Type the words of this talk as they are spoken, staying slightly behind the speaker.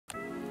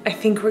I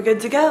think we're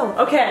good to go.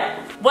 Okay.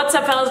 What's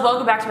up, fellas?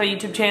 Welcome back to my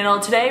YouTube channel.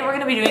 Today we're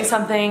gonna be doing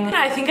something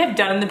I think I've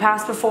done in the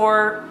past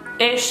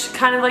before-ish,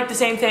 kind of like the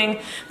same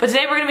thing. But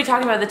today we're gonna be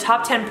talking about the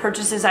top 10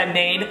 purchases I've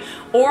made,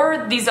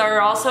 or these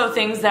are also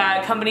things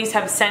that companies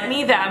have sent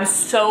me that I'm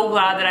so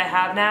glad that I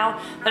have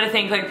now, that I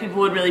think like people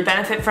would really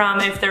benefit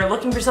from if they're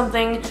looking for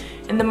something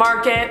in the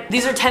market.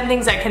 These are 10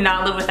 things I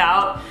cannot live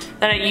without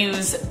that I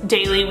use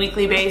daily,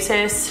 weekly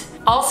basis.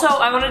 Also,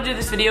 I want to do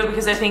this video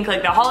because I think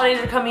like the holidays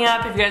are coming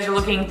up. If you guys are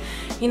looking,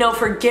 you know,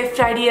 for gift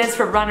ideas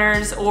for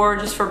runners or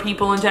just for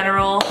people in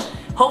general,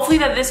 hopefully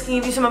that this can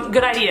give you some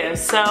good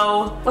ideas.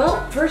 So,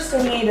 well, first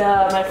I need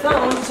my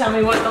phone to tell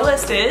me what the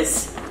list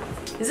is.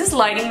 Is this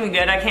lighting even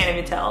good? I can't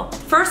even tell.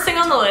 First thing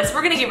on the list,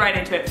 we're gonna get right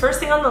into it. First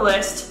thing on the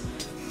list,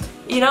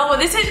 you know,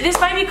 this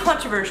might be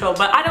controversial,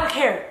 but I don't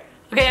care.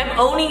 Okay, I'm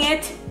owning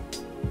it.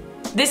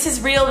 This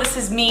is real, this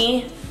is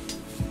me.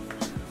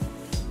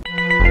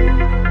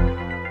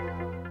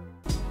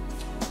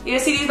 You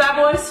guys see these bad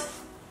boys?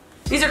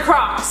 These are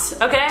Crocs,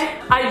 okay?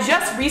 I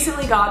just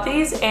recently got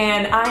these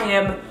and I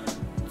am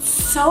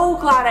so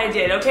glad I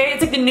did, okay?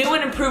 It's like the new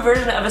and improved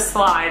version of a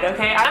slide,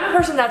 okay? I'm a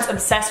person that's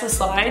obsessed with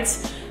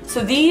slides,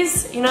 so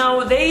these, you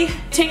know, they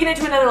take it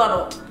to another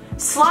level.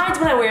 Slides,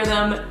 when I wear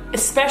them,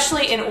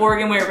 especially in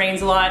Oregon where it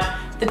rains a lot,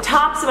 the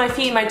tops of my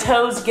feet and my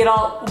toes get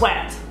all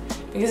wet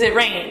because it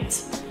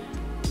rains.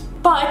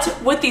 But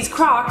with these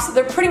Crocs,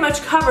 they're pretty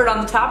much covered on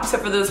the top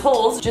except for those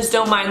holes. Just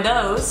don't mind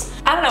those.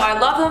 I don't know, I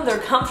love them,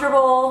 they're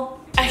comfortable.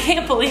 I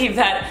can't believe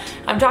that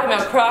I'm talking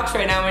about Crocs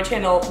right now on my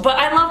channel, but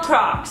I love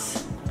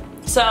Crocs.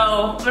 So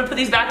I'm gonna put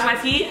these back on my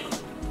feet.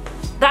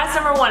 That's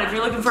number one if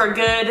you're looking for a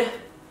good,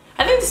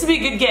 I think this would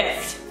be a good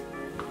gift.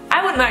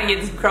 I wouldn't mind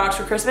getting some Crocs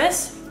for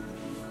Christmas.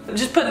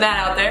 Just putting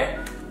that out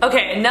there.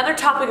 Okay, another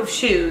topic of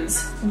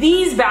shoes.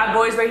 These bad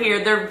boys right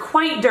here, they're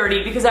quite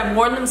dirty because I've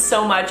worn them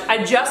so much.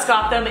 I just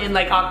got them in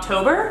like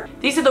October.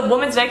 These are the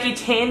women's Nike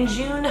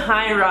Tanjun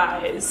High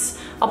Rise.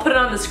 I'll put it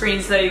on the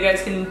screen so that you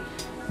guys can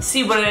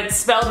see what it's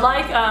spelled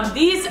like.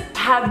 These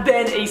have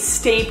been a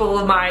staple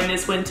of mine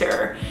this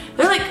winter.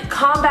 They're like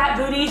combat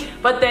booty,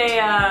 but they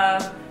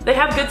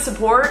have good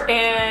support,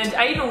 and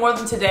I even wore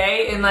them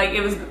today, and like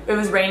it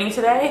was raining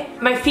today.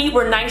 My feet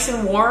were nice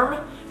and warm,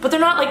 but they're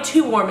not like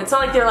too warm. It's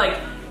not like they're like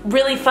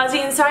really fuzzy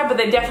inside, but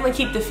they definitely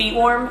keep the feet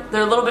warm.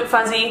 They're a little bit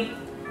fuzzy.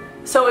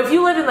 So if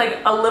you live in like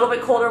a little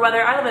bit colder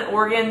weather, I live in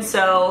Oregon,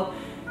 so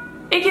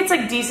it gets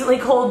like decently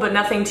cold, but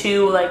nothing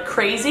too like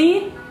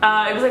crazy.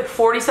 It was like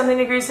 40 something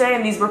degrees today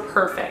and these were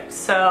perfect.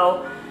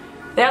 So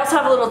they also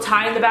have a little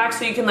tie in the back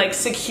so you can like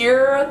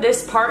secure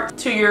this part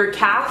to your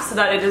calf so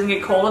that it doesn't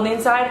get cold on the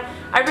inside.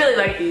 I really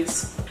like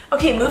these.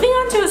 Okay, moving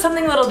on to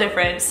something a little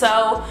different. So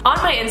on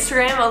my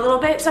Instagram a little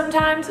bit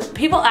sometimes,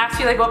 people ask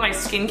me like what my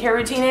skincare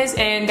routine is,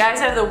 and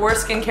guys, I have the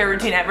worst skincare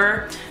routine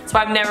ever. So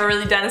I've never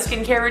really done a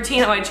skincare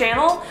routine on my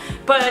channel.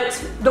 But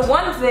the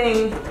one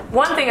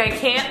thing I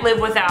can't live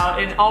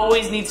without and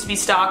always needs to be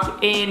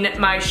stocked in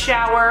my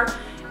shower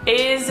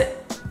is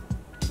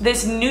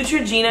this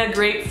Neutrogena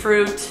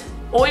Grapefruit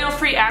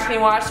Oil-Free Acne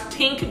Wash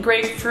Pink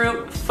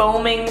Grapefruit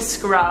Foaming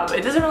Scrub.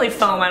 It doesn't really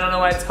foam, I don't know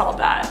why it's called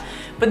that.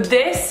 But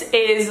this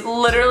is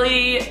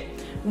literally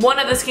one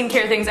of the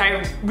skincare things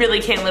I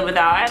really can't live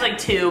without. I have like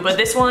two, but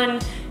this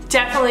one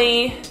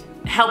definitely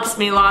helps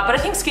me a lot. But I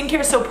think skincare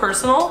is so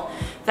personal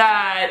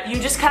that you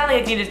just kind of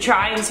like need to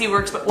try and see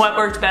what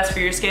works best for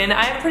your skin.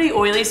 I have pretty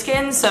oily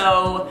skin,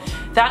 so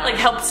that like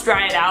helps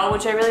dry it out,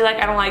 which I really like.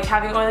 I don't like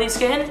having oily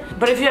skin.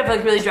 But if you have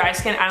like really dry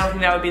skin, I don't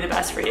think that would be the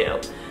best for you.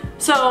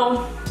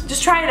 So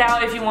just try it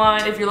out if you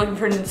want, if you're looking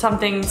for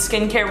something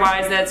skincare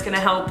wise that's gonna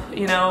help,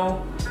 you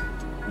know,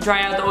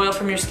 dry out the oil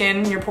from your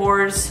skin, your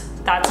pores.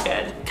 That's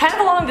good. Kind of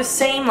along the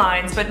same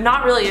lines, but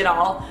not really at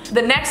all.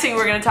 The next thing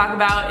we're gonna talk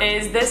about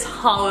is this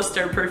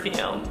Hollister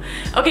perfume.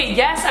 Okay,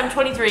 yes, I'm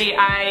 23.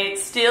 I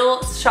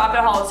still shop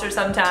at Hollister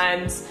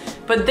sometimes,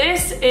 but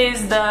this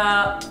is the,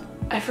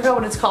 I forgot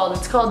what it's called.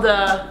 It's called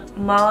the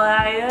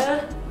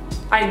Malaya.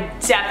 I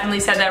definitely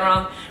said that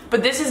wrong,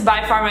 but this is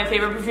by far my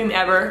favorite perfume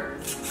ever.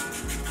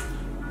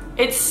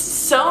 It's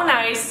so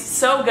nice,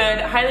 so good,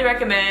 highly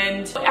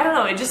recommend. I don't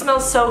know, it just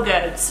smells so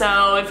good.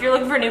 So if you're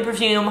looking for a new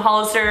perfume,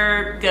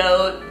 Hollister,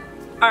 GOAT.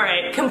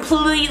 Alright,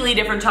 completely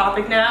different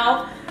topic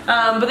now.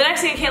 But the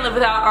next thing I can't live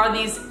without are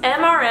these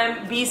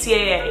MRM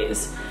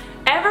BCAAs.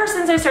 Ever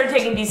since I started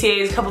taking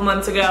BCAAs a couple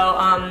months ago,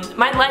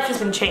 my life has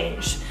been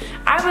changed.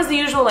 I was the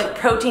usual like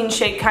protein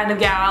shake kind of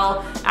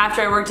gal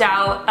after I worked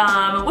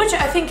out, which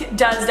I think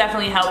does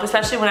definitely help,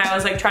 especially when I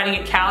was like trying to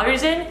get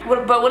calories in.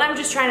 But when I'm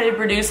just trying to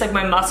reduce like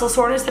my muscle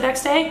soreness the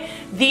next day,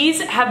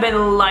 these have been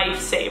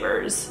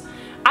lifesavers.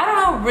 I don't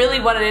know really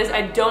what it is.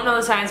 I don't know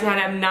the science behind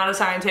it. I'm not a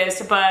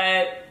scientist,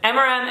 but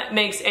MRM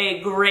makes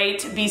a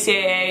great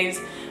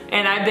BCAAs.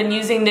 And I've been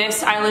using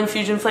this Island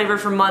Fusion flavor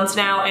for months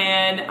now,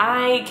 and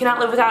I cannot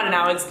live without it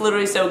now. It's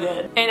literally so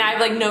good. And I've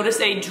like noticed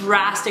a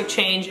drastic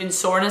change in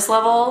soreness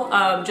level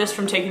just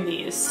from taking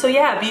these. So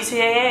yeah,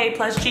 BCAA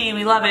plus G,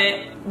 we love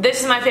it.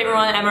 This is my favorite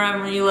one,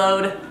 MRM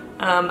Reload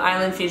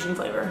Island Fusion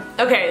flavor.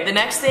 Okay, the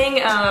next thing,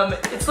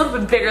 it's a little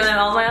bit bigger than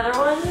all my other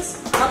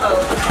ones.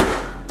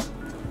 Uh-oh.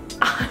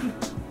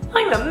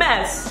 I'm in a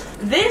mess.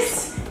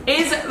 This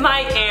is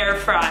my air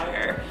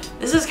fryer.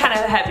 This is kind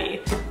of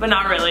heavy, but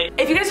not really.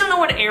 If you guys don't know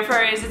what an air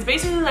fryer is, it's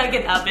basically like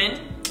an oven,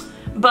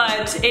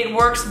 but it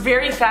works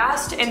very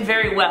fast and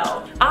very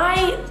well.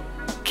 I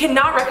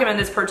cannot recommend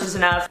this purchase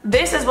enough.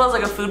 This, as well as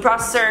like a food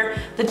processor,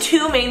 the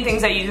two main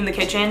things I use in the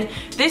kitchen.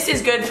 This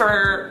is good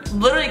for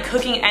literally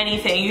cooking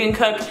anything. You can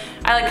cook,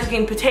 I like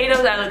cooking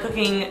potatoes, I like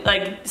cooking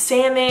like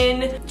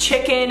salmon,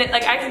 chicken,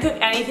 like I can cook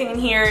anything in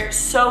here,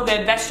 so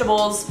good,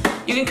 vegetables,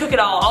 you can cook it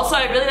all. Also,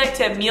 I really like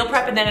to meal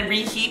prep and then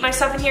reheat my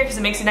stuff in here because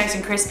it makes it nice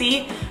and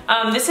crispy.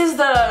 This is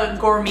the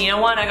Gourmet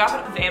one. I got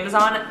it off of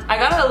Amazon. I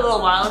got it a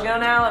little while ago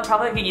now,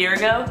 probably like a year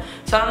ago.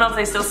 So I don't know if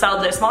they still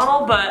sell this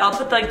model, but I'll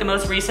put like the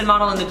most recent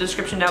model in the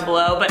description down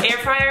below. But air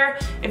fryer,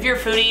 if you're a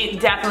foodie,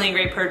 definitely a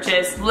great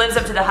purchase. Lives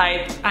up to the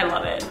hype. I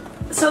love it.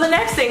 So the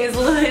next thing is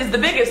the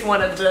biggest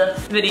one of the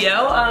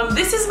video.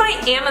 This is my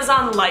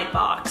Amazon light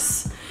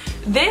box.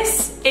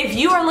 This, if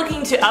you are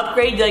looking to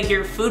upgrade like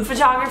your food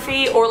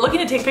photography or looking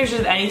to take pictures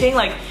of anything,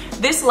 like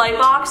this light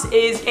box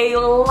is a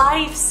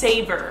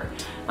lifesaver.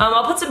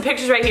 I'll put some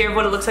pictures right here of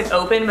what it looks like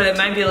open, but it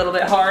might be a little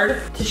bit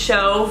hard to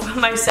show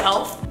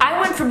myself.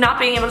 I went from not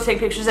being able to take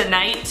pictures at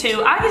night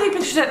to I can take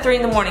pictures at 3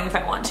 in the morning if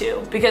I want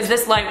to, because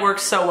this light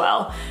works so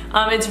well.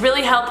 It's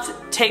really helped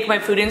take my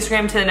food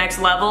Instagram to the next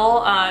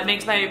level. It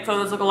makes my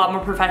photos look a lot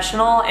more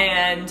professional,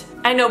 and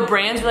I know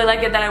brands really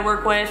like it that I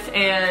work with,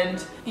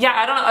 and yeah,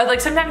 I don't know,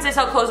 like sometimes I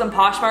sell clothes on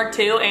Poshmark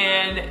too,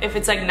 and if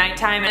it's like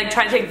nighttime, I like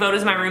try to take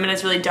photos in my room and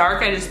it's really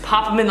dark, I just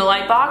pop them in the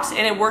light box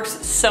and it works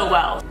so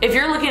well. If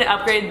you're looking to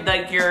upgrade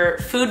like your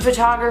food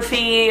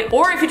photography,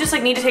 or if you just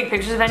like need to take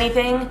pictures of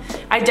anything,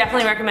 I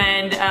definitely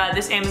recommend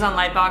this Amazon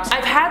light box.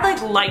 I've had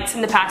like lights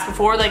in the past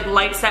before, like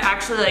lights that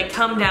actually like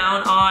come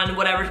down on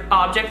whatever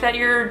object that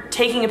you're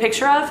taking a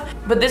picture of,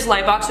 but this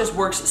light box just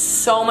works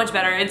so much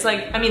better. It's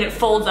like, I mean, it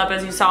folds up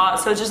as you saw,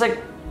 so it's just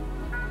like,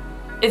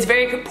 it's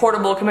very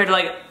portable compared to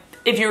like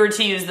if you were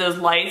to use those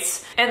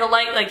lights, and the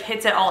light like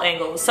hits at all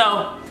angles.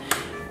 So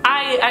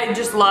I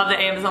just love the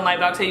Amazon light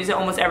box. I use it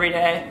almost every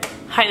day.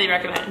 Highly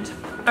recommend.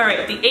 All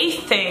right, the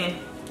 8th thing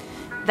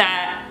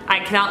that I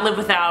cannot live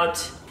without,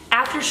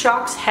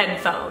 Aftershok's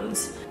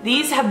headphones.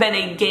 These have been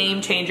a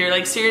game changer.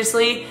 Like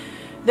seriously,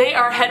 they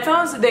are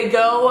headphones. They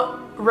go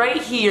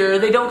right here.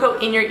 They don't go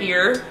in your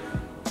ear.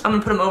 I'm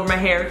gonna put them over my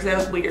hair because they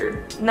look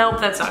weird.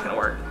 Nope, that's not gonna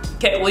work.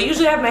 Okay, well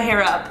usually I have my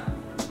hair up.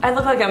 I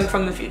look like I'm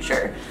from the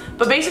future.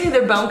 But basically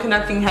they're bone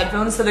conducting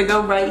headphones, so they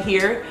go right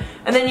here.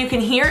 And then you can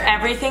hear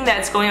everything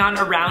that's going on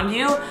around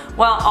you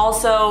while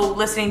also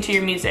listening to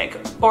your music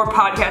or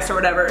podcast or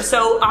whatever.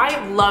 So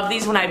I love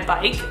these when I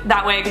bike.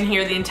 That way I can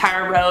hear the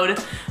entire road,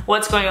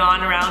 what's going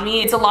on around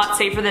me. It's a lot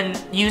safer than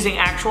using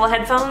actual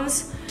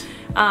headphones.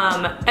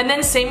 And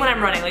then same when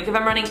I'm running. Like if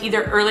I'm running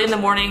either early in the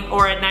morning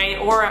or at night,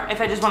 or if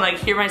I just want to like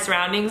hear my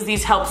surroundings,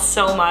 these help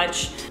so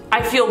much.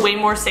 I feel way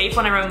more safe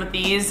when I run with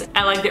these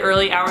at like the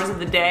early hours of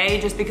the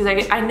day, just because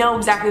I know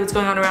exactly what's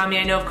going on around me.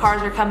 I know if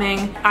cars are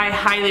coming. I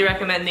highly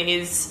recommend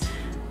these.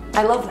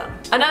 I love them.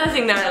 Another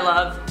thing that I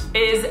love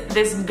is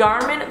this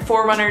Garmin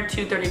Forerunner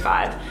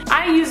 235.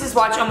 I use this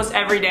watch almost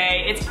every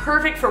day. It's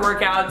perfect for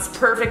workouts,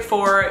 perfect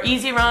for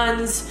easy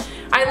runs.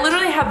 I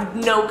literally have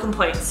no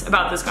complaints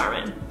about this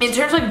Garmin. In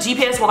terms of like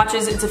GPS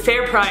watches, it's a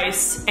fair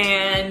price,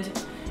 and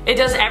it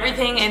does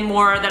everything and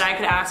more that I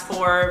could ask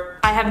for.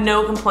 I have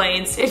no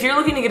complaints. If you're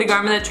looking to get a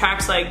Garmin that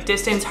tracks like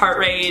distance, heart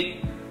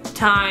rate,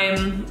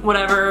 time,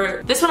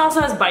 whatever. This one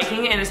also has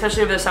biking, and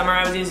especially over the summer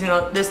I was using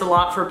this a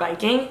lot for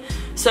biking.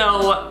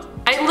 So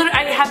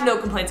I have no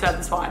complaints about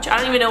this watch. I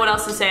don't even know what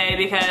else to say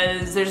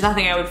because there's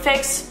nothing I would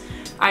fix.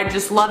 I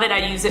just love it.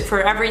 I use it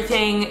for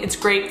everything. It's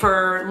great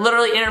for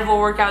literally interval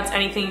workouts,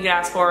 anything you could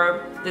ask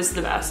for. This is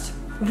the best.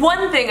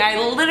 One thing I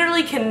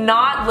literally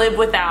cannot live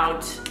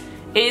without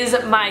is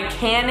my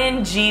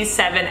Canon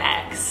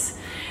G7X.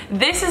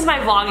 This is my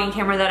vlogging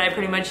camera that I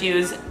pretty much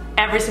use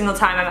every single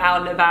time I'm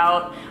out and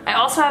about. I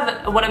also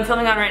have, what I'm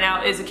filming on right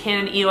now is a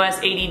Canon EOS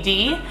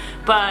 80D,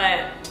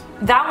 but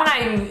that one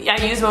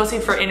I use mostly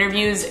for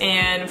interviews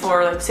and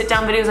for like sit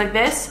down videos like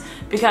this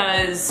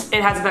because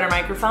it has a better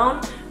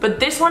microphone. But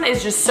this one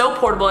is just so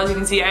portable, as you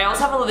can see. I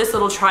also have this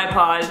little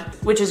tripod,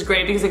 which is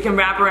great because it can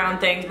wrap around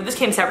things, but this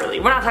came separately.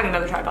 We're not talking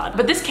about the tripod.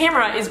 But this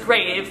camera is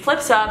great. It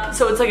flips up,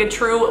 so it's like a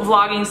true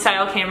vlogging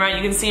style camera.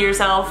 You can see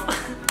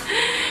yourself.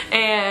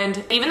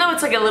 And even though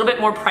it's like a little bit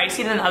more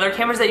pricey than other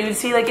cameras that you would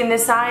see like in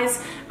this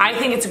size, I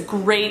think it's a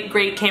great,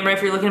 great camera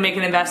if you're looking to make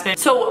an investment.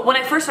 So when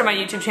I first started my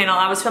YouTube channel,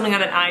 I was filming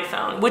on an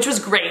iPhone, which was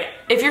great.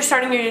 If you're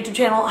starting your YouTube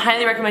channel, I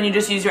highly recommend you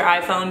just use your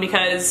iPhone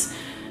because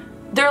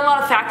there are a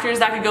lot of factors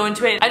that could go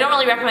into it. I don't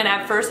really recommend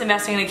at first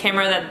investing in a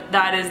camera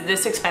that is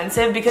this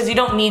expensive because you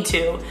don't need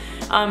to.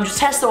 Just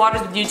test the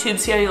waters with YouTube,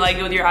 see how you like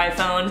it with your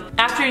iPhone.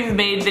 After you've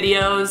made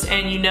videos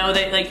and you know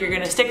that like you're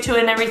gonna stick to it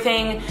and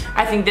everything,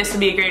 I think this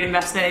would be a great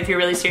investment if you're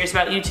really serious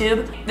about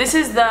YouTube. This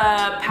is the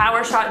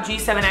PowerShot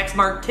G7X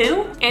Mark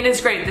II, and it's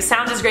great. The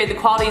sound is great, the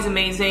quality is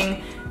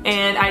amazing,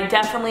 and I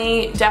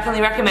definitely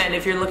recommend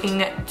if you're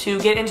looking to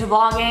get into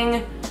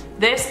vlogging,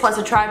 this plus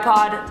a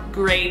tripod,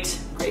 great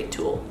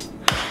tool.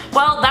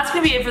 Well, that's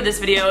gonna be it for this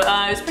video. It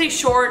was pretty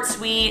short,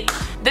 sweet.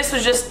 This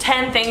was just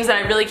 10 things that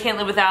I really can't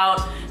live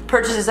without,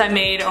 purchases I've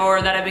made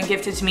or that have been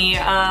gifted to me.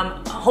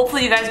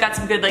 Hopefully you guys got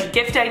some good like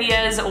gift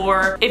ideas,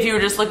 or if you were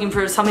just looking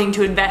for something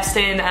to invest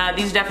in,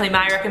 these are definitely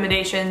my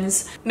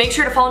recommendations. Make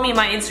sure to follow me on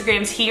my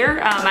Instagrams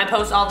here. I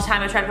post all the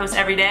time. I try to post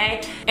every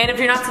day. And if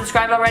you're not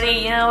subscribed already,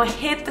 you know,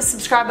 hit the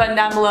subscribe button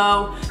down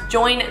below.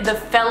 Join the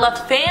fella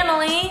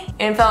family.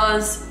 And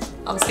fellas,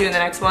 I'll see you in the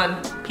next one.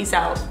 Peace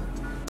out.